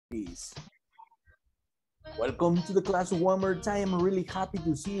Peace. Welcome to the class one more time. I'm really happy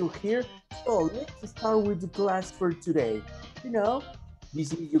to see you here. So let's start with the class for today.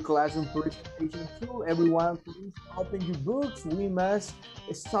 This is your classroom presentation too. Everyone, please open your books. We must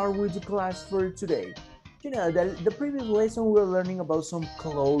start with the class for today. The previous lesson we were learning about some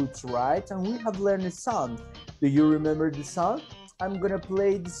clothes, right? And we have learned a song. Do you remember the song? I'm gonna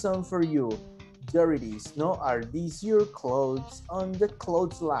play the song for you. There it is. No, are these your clothes on the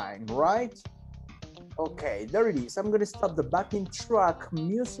clothesline, right? Okay, there it is. I'm gonna stop the backing track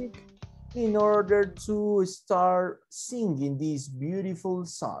music in order to start singing this beautiful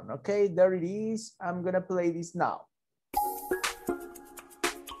song. Okay, there it is. I'm gonna play this now.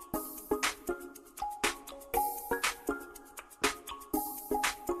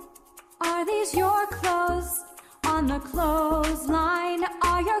 Are these your clothes on the clothesline?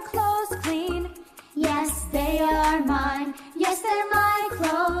 Are your clothes clean? Yes, they are mine. Yes, they're my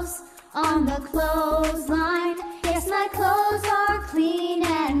clothes on the clothesline. Yes, my clothes are clean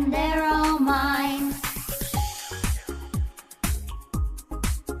and they're all mine.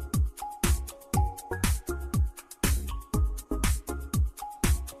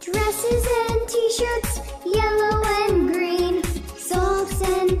 Dresses and t-shirts, yellow and green. Socks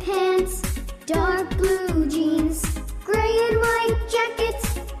and pants, dark blue jeans. Gray and white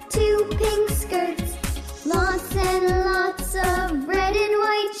jackets, 2 pink skirts. Lots and lots of red and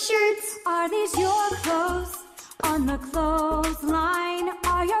white shirts. Are these your clothes on the clothesline?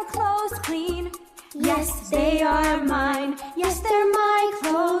 Are your clothes clean? Yes, they are mine. Yes, they're my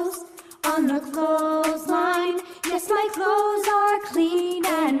clothes on the clothesline. Yes, my clothes are clean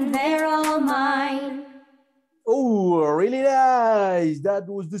and they're all mine. Oh, really nice. That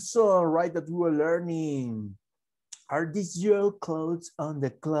was the song, right, that we were learning. Are these your clothes on the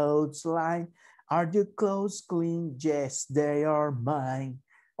clothesline? Are your clothes clean? Yes, they are mine.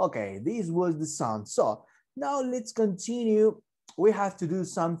 Okay, this was the song. So now let's continue. We have to do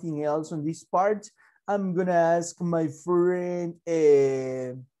something else on this part. I'm gonna ask my friend,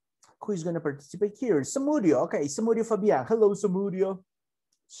 who is gonna participate here? Samudio. Okay, Samudio Fabian. Hello, Samudio.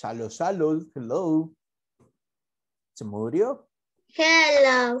 Salud. Hello. Samudio?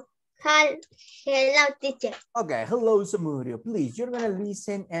 Hello. Hello, teacher. Okay, hello, Samudio. Please, you're gonna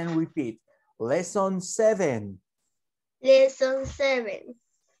listen and repeat. Lesson 7. Lesson 7.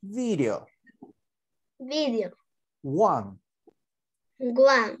 Video. Video. 1.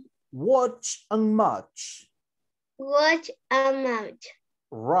 1. Watch and match. Watch a match.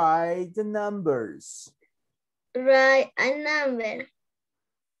 Write the numbers. Write a number.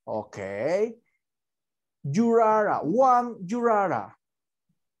 Okay. Jurara. 1 jurara.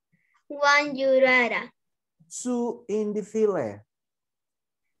 1 jurara. 2 in the file.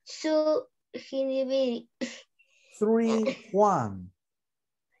 2 hinibiri. 3 Juan.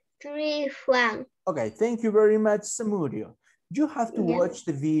 3 Juan. Okay, thank you very much, Samudio. You have to watch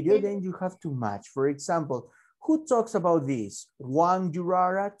the video, then you have to match. For example, who talks about this? 1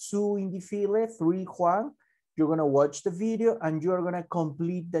 Jurara, 2 in the file, 3 Juan. You're gonna watch the video and you're gonna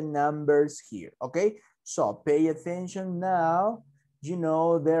complete the numbers here, okay? So pay attention now. You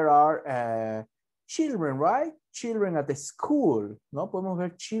know there are children, right? Children at the school, ¿no? Podemos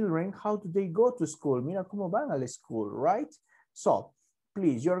ver children, how do they go to school? Mira cómo van a la school, right? So,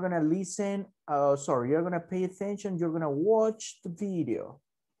 please, you're gonna listen, you're gonna pay attention, you're gonna watch the video.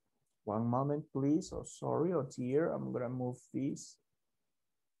 One moment, please. Oh, sorry, oh dear, I'm gonna move this.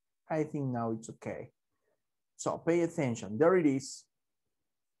 I think now it's okay. So, pay attention, there it is.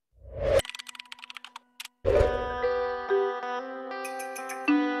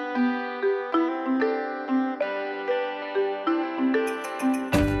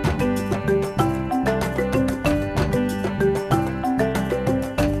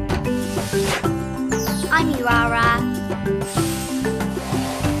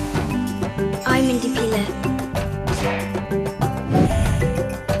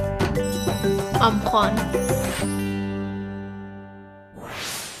 I'm Juan.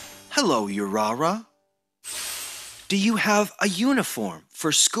 Hello, Urara. Do you have a uniform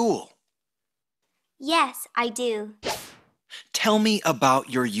for school? Yes, I do. Tell me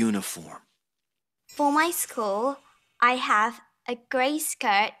about your uniform. For my school, I have a grey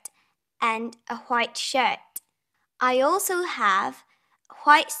skirt and a white shirt. I also have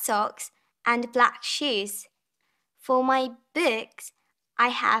white socks and black shoes. For my books, I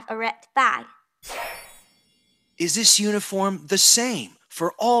have a red bag. Is this uniform the same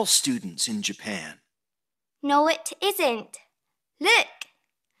for all students in Japan? No, it isn't. Look,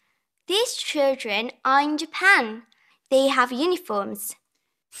 these children are in Japan. They have uniforms.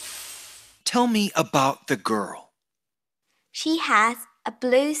 Tell me about the girl. She has a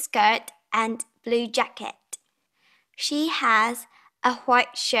blue skirt and blue jacket. She has a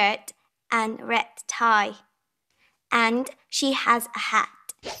white shirt and red tie. And she has a hat.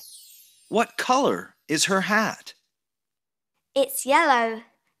 What color is her hat? It's yellow.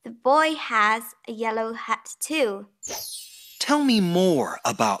 The boy has a yellow hat too. Tell me more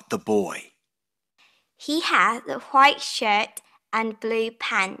about the boy. He has a white shirt and blue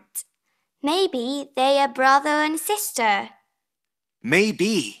pants. Maybe they are brother and sister.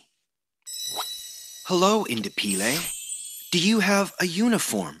 Maybe. Hello, Indipile. Do you have a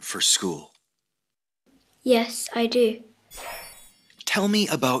uniform for school? Yes, I do. Tell me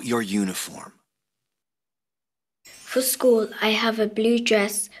about your uniform. For school, I have a blue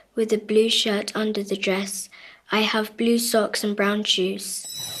dress with a blue shirt under the dress. I have blue socks and brown shoes.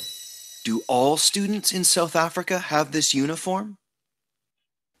 Do all students in South Africa have this uniform?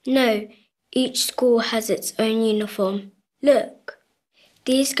 No, each school has its own uniform. Look,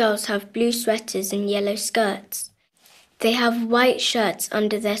 these girls have blue sweaters and yellow skirts. They have white shirts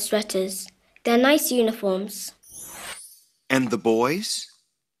under their sweaters. They're nice uniforms. And the boys?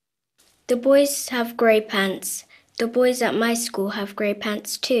 The boys have grey pants. The boys at my school have grey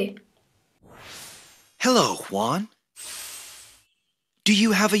pants too. Hello, Juan. Do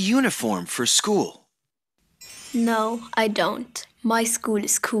you have a uniform for school? No, I don't. My school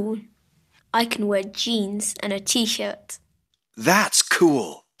is cool. I can wear jeans and a t-shirt. That's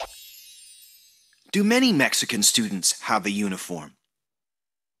cool. Do many Mexican students have a uniform?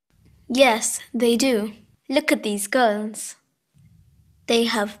 Yes, they do. Look at these girls. They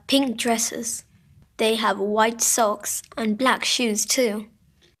have pink dresses. They have white socks and black shoes too.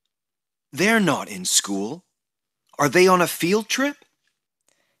 They're not in school. Are they on a field trip?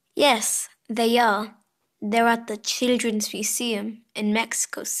 Yes, they are. They're at the Children's Museum in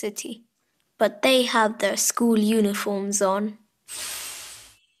Mexico City. But they have their school uniforms on.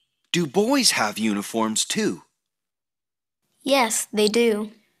 Do boys have uniforms too? Yes, they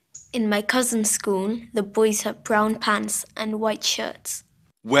do. In my cousin's school, the boys have brown pants and white shirts.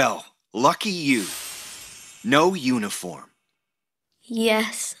 Well, lucky you. No uniform.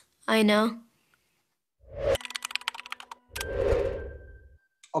 Yes, I know.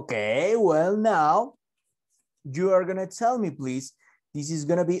 Okay, well now, you are gonna tell me, please. This is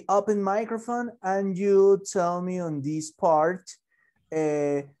gonna be open microphone and you tell me on this part,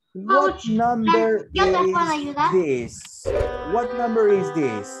 what number is this? What number is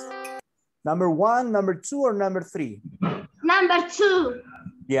this? Number 1, number 2, or number 3? Number 2.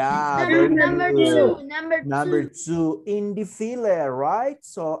 Yeah, Number 2. Number 2 in the file, right?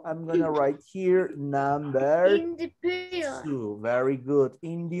 So I'm gonna write here number In the file. 2. Very good.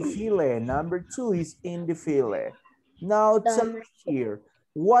 In the file. Number 2 is in the file. Now tell me here,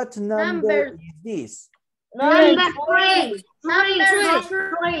 what number is this? Number 3.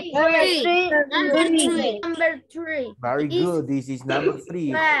 Number 3. Very good. This is number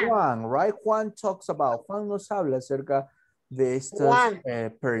 3. Juan, right? Juan talks about. Juan nos habla acerca de estas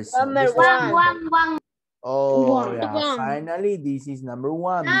persons. Number 1. Oh, yeah. Finally, this is number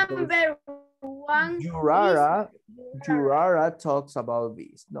 1. Number 1. Jurara talks about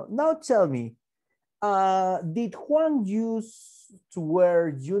this. Now tell me, did Juan used to wear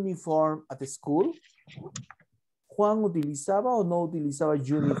uniform at the school? Juan utilizaba o no utilizaba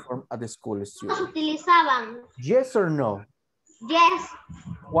uniform at the school? Student? Utilizaban. Yes or no? Yes.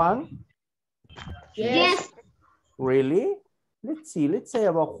 Juan? Yes. Really? Let's see. Let's say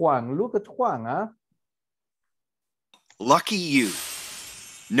about Juan. Look at Juan, huh? Lucky you.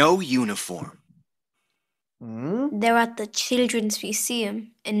 No uniform. They're at the Children's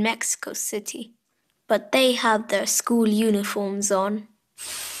Museum in Mexico City. But they have their school uniforms on.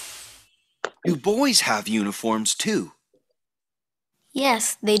 Do boys have uniforms too?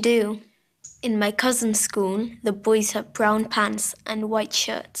 Yes, they do. In my cousin's school, the boys have brown pants and white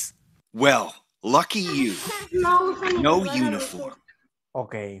shirts. Well, lucky you. No uniform.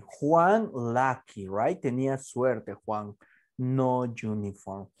 Okay, Juan lucky, right? Tenía suerte, Juan. No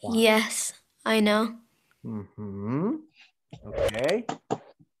uniform, Juan. Yes, I know. Okay.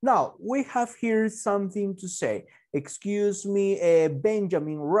 Now, we have here something to say. Excuse me,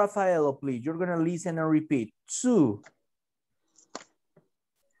 Benjamin, Rafaelo, please. You're going to listen and repeat. 2.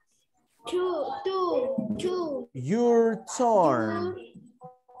 2. Your turn.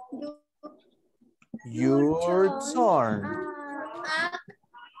 Your turn.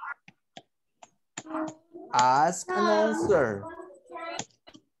 Ask and answer.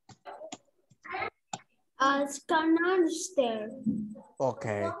 Ask and answer.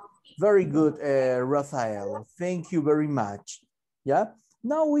 Okay, very good, Rafael. Thank you very much. Yeah.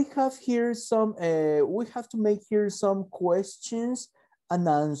 Now we have here some. We have to make here some questions and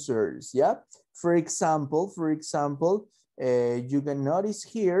answers, yeah? For example, you can notice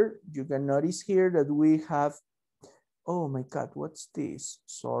here that we have, oh my God, what's this?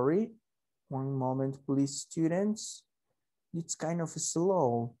 Sorry, one moment, please, students. It's kind of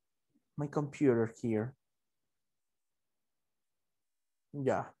slow, my computer here.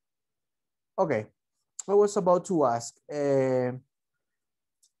 Yeah, okay, I was about to ask,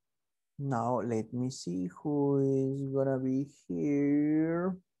 now let me see who is gonna be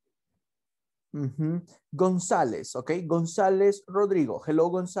here. González, okay, González Rodrigo. Hello,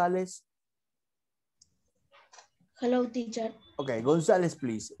 González. Hello, teacher. Okay, González,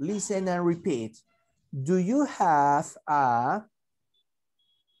 please listen and repeat. Do you have a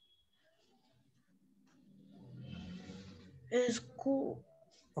School.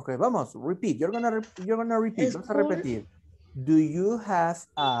 okay, vamos, repeat. You're gonna repeat. Vamos a repetir. Do you have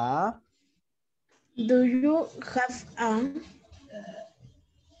a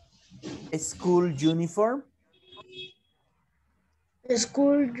school uniform?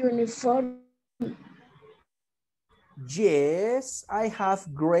 School uniform? Yes, I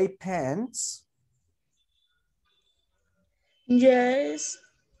have gray pants. Yes,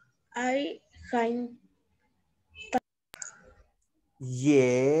 I have.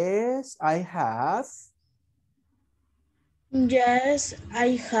 Yes, I have Yes,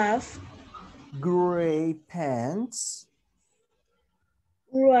 I have gray pants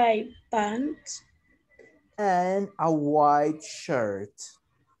gray pants and a white shirt.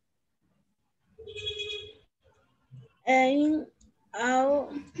 and a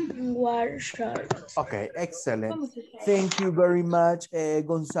white shirt. Okay, excellent. Thank you very much,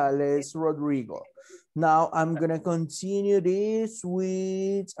 González Rodrigo. Now I'm gonna continue this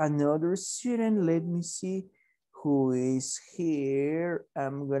with another student. Let me see who is here.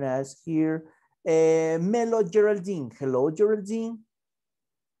 I'm gonna ask here, Melo Geraldine. Hello, Geraldine.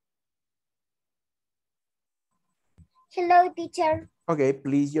 Hello, teacher. Okay,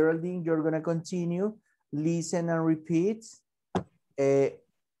 please, Geraldine, you're gonna continue. Listen and repeat.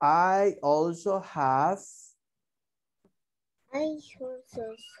 I also have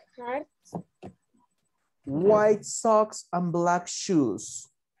white socks and black shoes.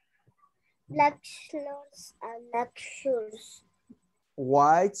 Black shorts and black shoes.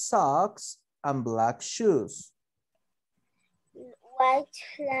 White socks and black shoes. White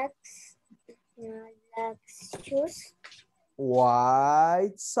flags, black shoes.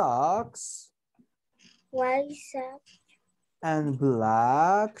 White socks White socks and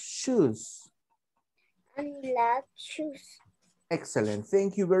black shoes. and black shoes. Excellent.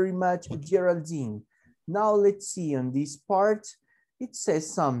 Thank you very much, Geraldine. Now let's see on this part. It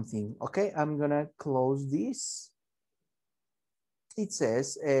says something. Okay, I'm gonna close this. It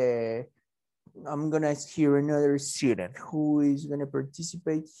says, I'm gonna hear another student who is gonna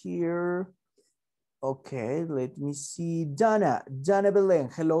participate here. Okay, let me see. Dana Belen.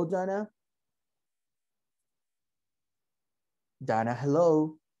 Hello, Dana. Dana,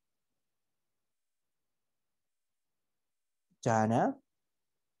 hello. Dana?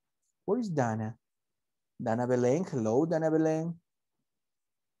 Where is Dana? Dana Belen, hello, Dana Belen.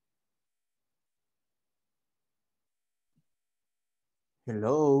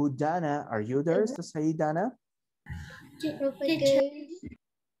 Hello, Dana, are you there? ¿Estás ahí, Dana?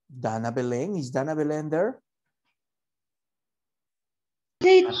 Dana Belen, is Dana Belen there?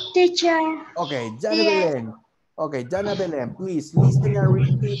 Teacher. Okay, Dana Belen. Okay, Dana Belen, please listen and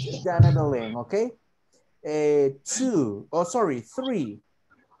repeat Dana Belen, okay? 3.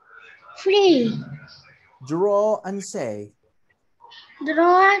 Draw and say.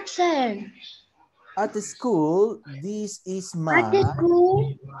 Draw and say. At the school, this is my. At the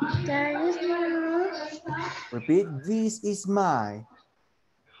school, there is my. Repeat, this is my.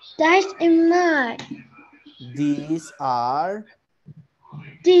 That is my. These are.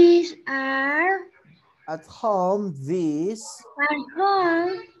 These are. At home, these. At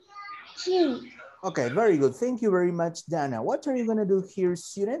home, these. Okay, very good. Thank you very much, Dana. What are you going to do here,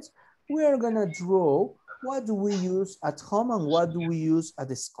 students? We are going to draw what do we use at home and what do we use at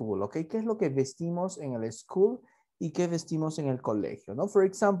the school, okay? ¿Qué es lo que vestimos en el school y qué vestimos en el colegio, no? For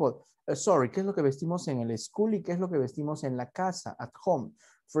example, ¿qué es lo que vestimos en el school y qué es lo que vestimos en la casa, at home?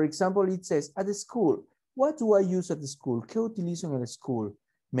 For example, it says, at the school, what do I use at the school? ¿Qué utilizo en el school?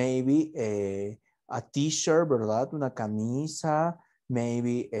 Maybe a t-shirt, ¿verdad? Una camisa,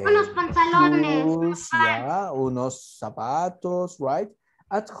 maybe Unos pantalones. shoes, yeah, unos zapatos, right?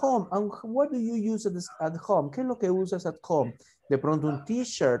 At home, and what do you use at home? ¿Qué es lo que usas at home? De pronto un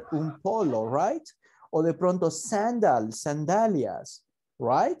t-shirt, un polo, right? O de pronto sandalias,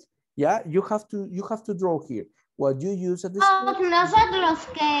 right? Yeah, you have to draw here. what you use at the school. Nosotros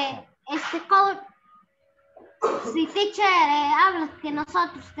que si teacher habla que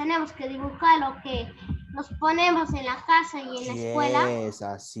nosotros tenemos que dibujar lo que nos ponemos en la casa y en la escuela. Yes,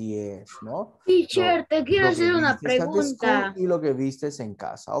 así es, ¿no? Teacher, te quiero Lo que hacer una vistes at the school pregunta. y lo que vistes en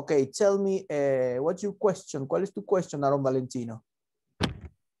casa. Okay, tell me, what's your question? ¿Cuál es tu question, Aaron Valentino?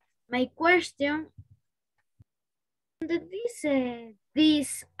 My question. Donde dice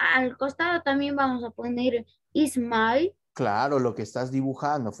this, al costado también vamos a poner is my. Claro, lo que estás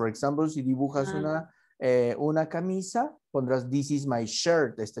dibujando. For example, si dibujas una camisa, pondrás this is my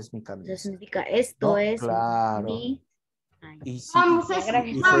shirt. Esta es mi camisa. Eso significa esto ¿No? es Claro. mi. Y si, Vamos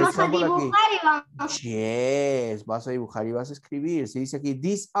a dibujar y vamos. Yes, vas a dibujar y vas a escribir. Se dice aquí,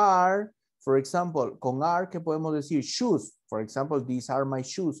 these are, for example, con are, ¿qué podemos decir? Shoes. For example, these are my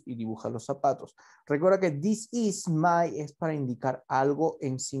shoes. Y dibuja los zapatos. Recuerda que this is my es para indicar algo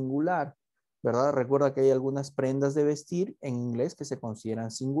en singular, ¿verdad? Recuerda que hay algunas prendas de vestir en inglés que se consideran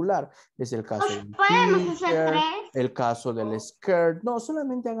singular. Es el caso del t-shirt, el caso del skirt. No,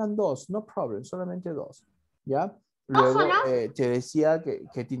 solamente hagan dos, no problem, solamente dos, ¿ya? Luego te decía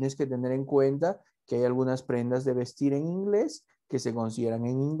que tienes que tener en cuenta que hay algunas prendas de vestir en inglés que se consideran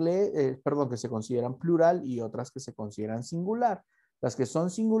en inglés, perdón, que se consideran plural y otras que se consideran singular. Las que son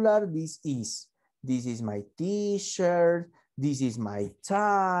singular, this is my t-shirt, this is my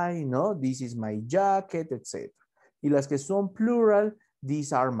tie, ¿no? This is my jacket, etc. Y las que son plural,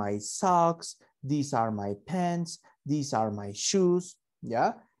 these are my socks, these are my pants, these are my shoes,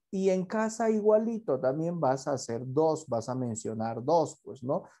 ¿ya? Y en casa igualito, también vas a hacer dos, vas a mencionar dos, pues,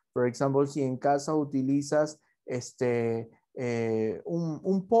 ¿no? Por ejemplo, si en casa utilizas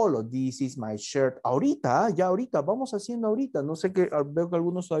un polo, this is my shirt. Ahorita, ya ahorita, vamos haciendo ahorita. No sé qué, veo que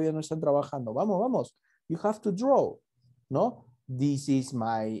algunos todavía no están trabajando. Vamos. You have to draw, ¿no? This is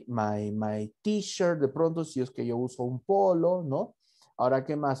my t-shirt. De pronto, si es que yo uso un polo, ¿no? Ahora,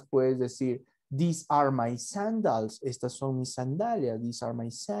 ¿qué más puedes decir? These are my sandals. Estas son mis sandalias. These are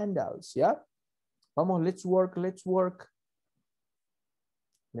my sandals, ¿ya? Vamos, let's work.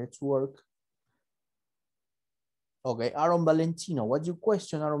 Okay, Aaron Valentino. What's your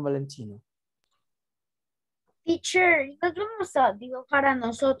question, Aaron Valentino? Teacher, nos vamos a dibujar a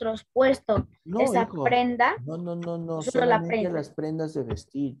nosotros puesto esa hijo. prenda. No. Solo la Solamente prenda. las prendas de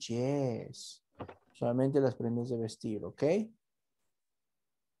vestir, yes. Solamente las prendas de vestir, ¿ok?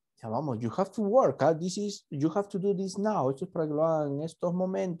 Ya vamos, you have to work. ¿Ah? You have to do this now. Esto es para que lo hagan en estos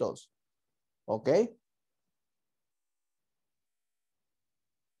momentos. ¿Ok?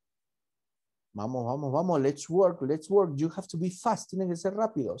 Vamos. Let's work. You have to be fast. Tienen que ser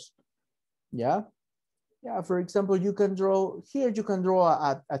rápidos. ¿Ya? Yeah, for example, you can draw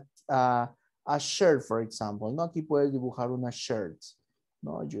a shirt, for example. ¿No? Aquí puedes dibujar una shirt.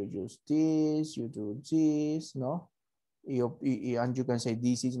 ¿No? You use this, you do this, ¿no? And you can say,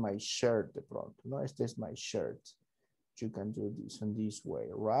 this is my shirt, de pronto, ¿no? Este es my shirt. You can do this in this way,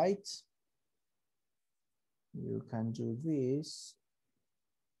 right? You can do this.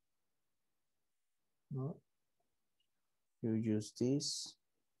 ¿No? You use this.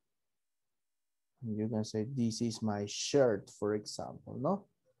 And you can say, this is my shirt, for example, ¿no?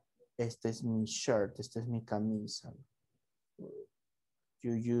 Este es mi shirt, esta es mi camisa.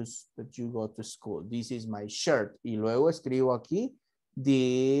 You use that you go to school. This is my shirt. Y luego escribo aquí,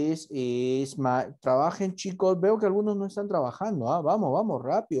 this is my... Trabajen, chicos. Veo que algunos no están trabajando. Ah, vamos,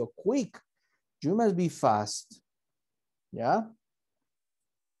 rápido, quick. You must be fast. ¿Ya?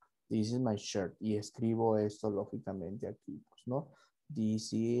 This is my shirt. Y escribo esto, lógicamente, aquí, pues, ¿no?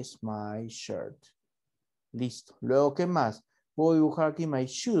 This is my shirt. Listo. Luego, ¿qué más? Puedo dibujar aquí my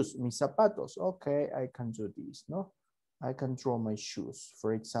shoes, mis zapatos. Ok, I can do this, ¿no? I can draw my shoes,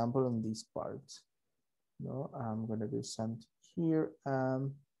 for example, on this part. No, I'm going to do something here.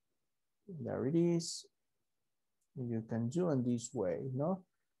 There it is. You can do in this way, no?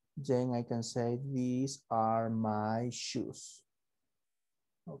 Then I can say, these are my shoes.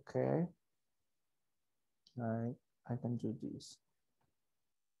 Okay. I can do this.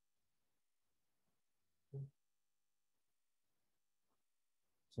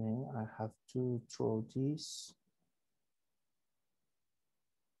 Then I have to draw this.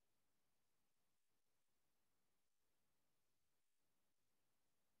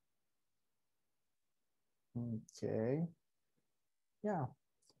 Okay. Yeah,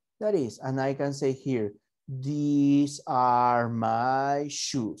 that is. And I can say here, these are my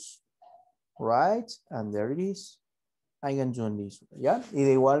shoes. Right? And there it is. I can do this. ¿Ya? Y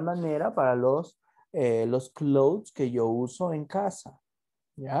de igual manera para los clothes que yo uso en casa.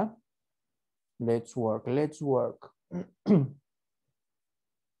 ¿Ya? Let's work.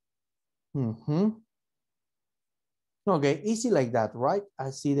 Okay, easy like that, right?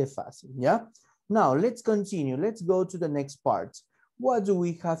 Así de fácil, yeah? Now, let's continue. Let's go to the next part. What do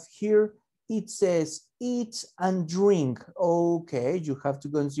we have here? It says eat and drink. Okay, you have to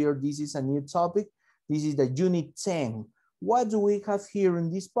consider this is a new topic. This is the unit 10. What do we have here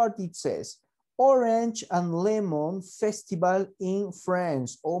in this part? It says Orange and Lemon Festival in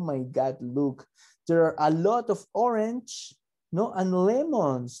France. Oh my God, look. There are a lot of orange, no, and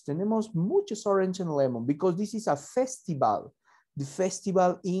lemons. Tenemos muchos orange and lemon because this is a festival. The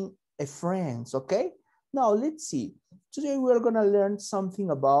festival in France, okay? Now let's see. Today we're gonna learn something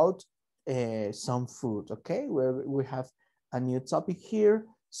about some food, okay? We have a new topic here.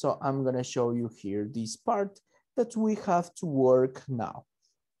 So I'm gonna show you here this part that we have to work now.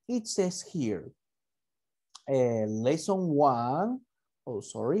 It says here, lesson 1,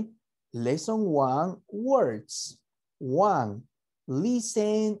 lesson 1, words. 1,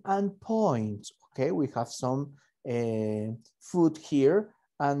 listen and point. Okay, we have some food here.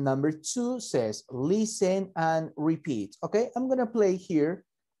 And number 2 says, listen and repeat. Okay, I'm gonna play here.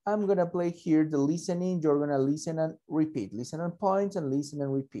 I'm gonna play here the listening. You're gonna listen and repeat. Listen and point and listen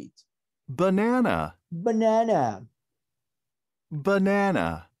and repeat. Banana. Banana.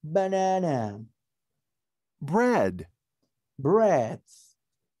 Banana. Banana. Bread. Bread.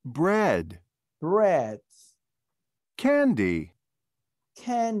 Bread. Bread. Candy.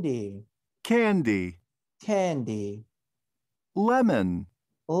 Candy. Candy. Candy. Lemon.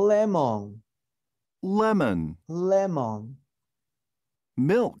 Lemon. Lemon. Lemon.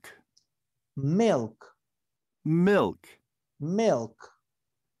 Milk. Milk. Milk. Milk.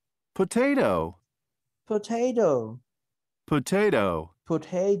 Potato. Potato. Potato.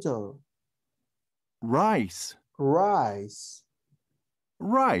 Potato. Rice. Rice.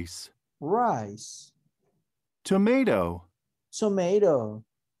 Rice. Rice. Tomato. Tomato.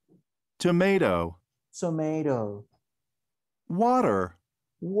 Tomato. Tomato. Water.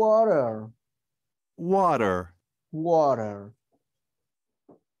 Water. Water. Water.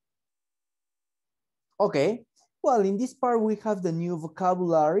 Okay, well, in this part, we have the new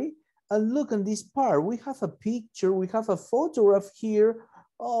vocabulary. And look in this part, we have a picture, we have a photograph here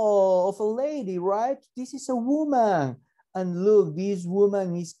of a lady, right? This is a woman. And look, this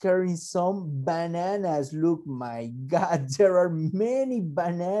woman is carrying some bananas. Look, my God, there are many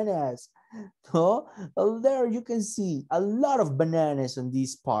bananas. Oh, there you can see a lot of bananas on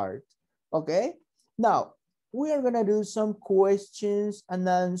this part. Okay, now we are gonna do some questions and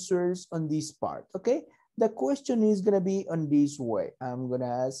answers on this part. Okay, the question is gonna be on this way. I'm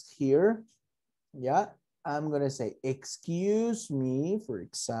gonna ask here, yeah, I'm gonna say, excuse me, for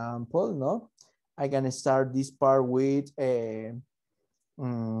example, no? I'm gonna start this part with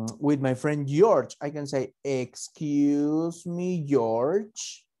my friend George. I can say, excuse me,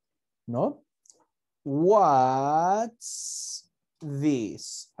 George. No? What's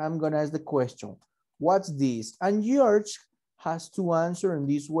this? I'm gonna ask the question. What's this? And George has to answer in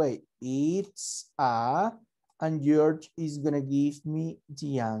this way. It's a, and George is gonna give me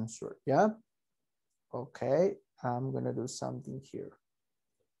the answer, yeah? Okay, I'm gonna do something here.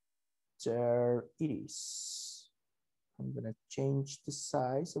 There it is. I'm gonna change the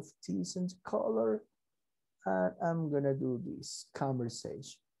size of this and the color, and I'm gonna do this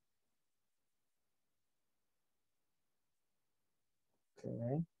conversation.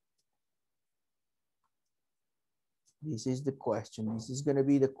 Okay. This is the question. This is gonna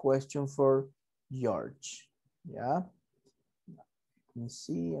be the question for George. Yeah. Let me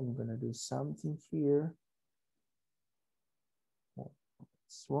see. I'm gonna do something here.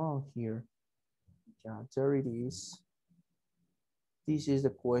 What's wrong here? Yeah, there it is. This is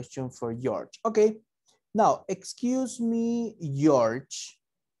the question for George. Okay. Now, excuse me, George.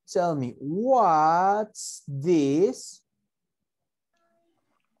 Tell me, what's this?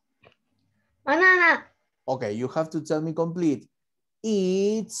 Banana. Okay, you have to tell me complete.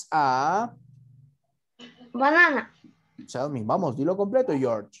 It's a... Banana. Tell me, vamos, dilo completo,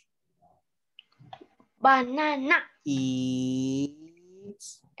 George. Banana.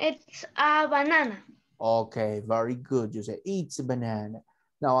 It's a banana. Okay, very good. You say it's a banana.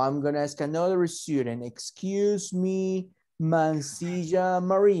 Now I'm gonna ask another student. Excuse me, Mancilla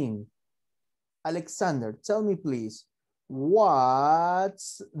Marine. Alexander, tell me please,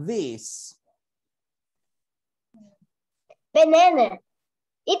 what's this? Banana.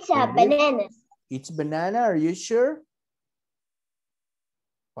 It's a banana. It's banana, are you sure?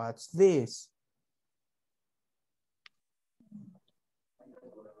 What's this?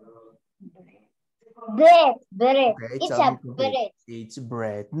 Bread. Okay, It's a bread. It's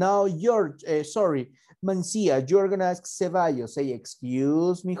bread. Now you're, sorry, Mancia, you're gonna ask Ceballos. Say,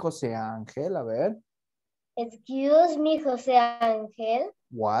 excuse me, Jose Ángel, a ver. Excuse me, José Ángel.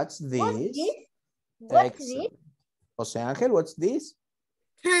 What's this? What's Excellent. José Ángel, what's this?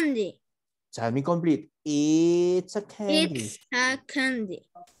 Candy. Tell me complete. It's a candy. It's a candy.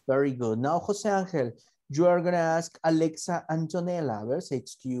 Very good. Now, José Ángel, you are going to ask Alexa Antonella. A ver, say,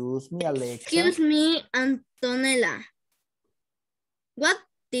 excuse me, Alexa. Excuse me, Antonella. What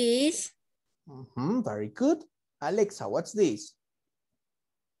this? Very good. Alexa, what's this?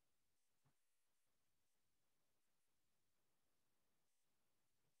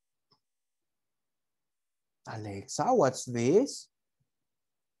 Alexa, what's this?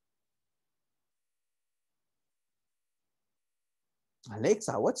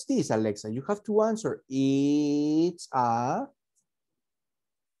 Alexa, what's this, Alexa? You have to answer. It's a...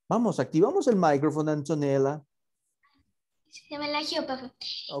 Vamos, activamos el micrófono, Antonella. Se me lagió, profe.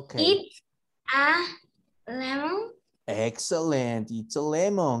 Okay. It's a lemon. Excellent. It's a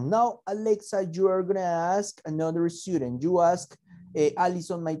lemon. Now, Alexa, you are going to ask another student. You ask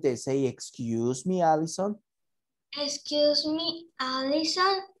Alison Maite. Say, excuse me, Alison. Excuse me,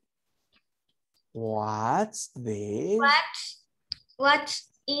 Alison. What's this? What's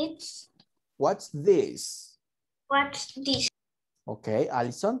it? What's this? What's this? Okay,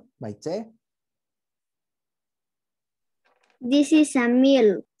 Alison, Maite. This is a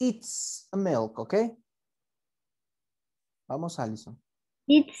milk. It's a milk, okay? Vamos, Alison.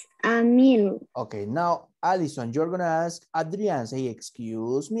 It's a milk. Okay, now, Alison, you're going to ask Adrian. Say,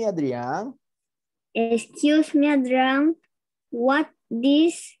 excuse me, Adrian. Excuse me, Adrian. What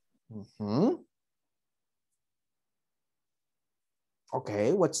this?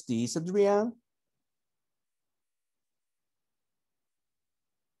 Okay, what's this, Adrian?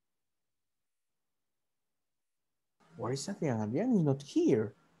 Where is Adrian? Adrian is not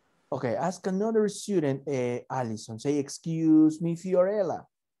here. Okay, ask another student, Alison. Say, excuse me, Fiorella.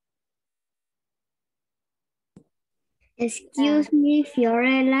 Excuse me,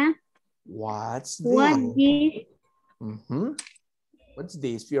 Fiorella. What's this? What this? What's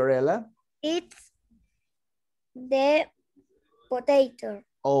this, Fiorella? It's the potato.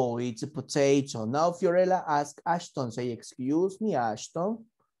 Oh, it's a potato. Now, Fiorella, ask Ashton. Say, excuse me, Ashton.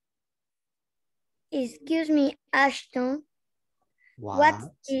 Excuse me, Ashton. What's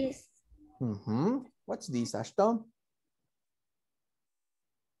this? What's this, Ashton?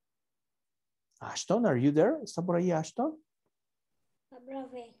 Ashton, are you there? ¿Está por ahí, Ashton?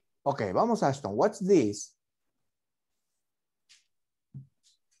 Okay, vamos, Ashton. What's this?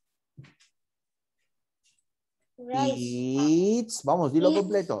 Rice. It's, vamos, dilo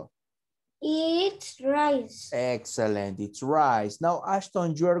completo. It's rice. Excellent, it's rice. Now,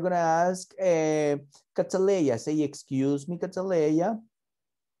 Ashton, you're going to ask Cataleya. Say, excuse me, Cataleya.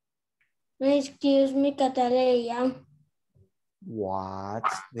 Excuse me, Cataleya.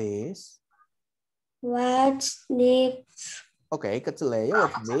 What's this? What's this? Okay, Cataleya,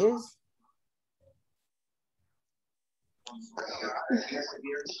 what's this?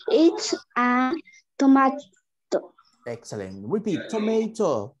 It's a tomato. Excellent. Repeat,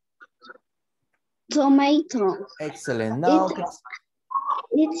 tomato. Tomato. Excellent. Now,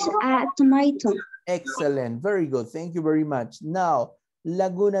 it's a tomato. excellent. Very good. Thank you very much. Now,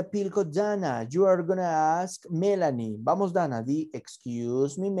 Laguna Pilco Dana, you are going to ask Melanie. Vamos, Dana.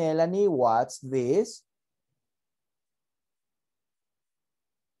 Excuse me, Melanie. What's this?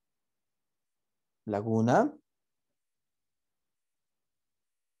 Laguna.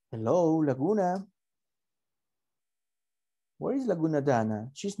 Hello, Laguna. Where is Laguna Dana?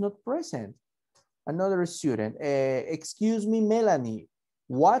 She's not present. Another student. Excuse me, Melanie.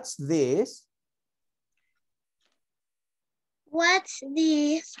 What's this? What's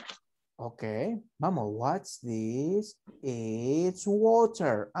this? Okay. Vamos, what's this? It's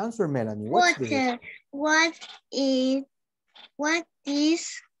water. Answer, Melanie. What's this? What is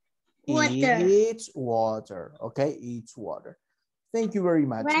water? It's water. Okay, it's water. Thank you very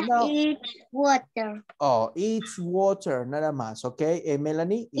much. What is water? Oh, it's water, nada más. Okay,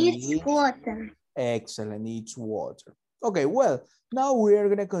 Melanie? It's water. Excellent, it's water. Okay, well, now we are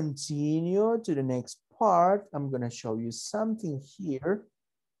going to continue to the next part. I'm going to show you something here.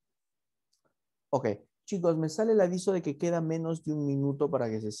 Ok, chicos, me sale el aviso de que queda menos de un minuto para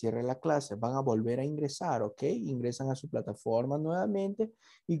que se cierre la clase. Van a volver a ingresar, ¿ok? Ingresan a su plataforma nuevamente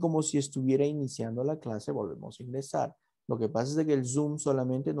y como si estuviera iniciando la clase, volvemos a ingresar. Lo que pasa es que el Zoom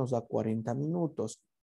solamente nos da 40 minutos.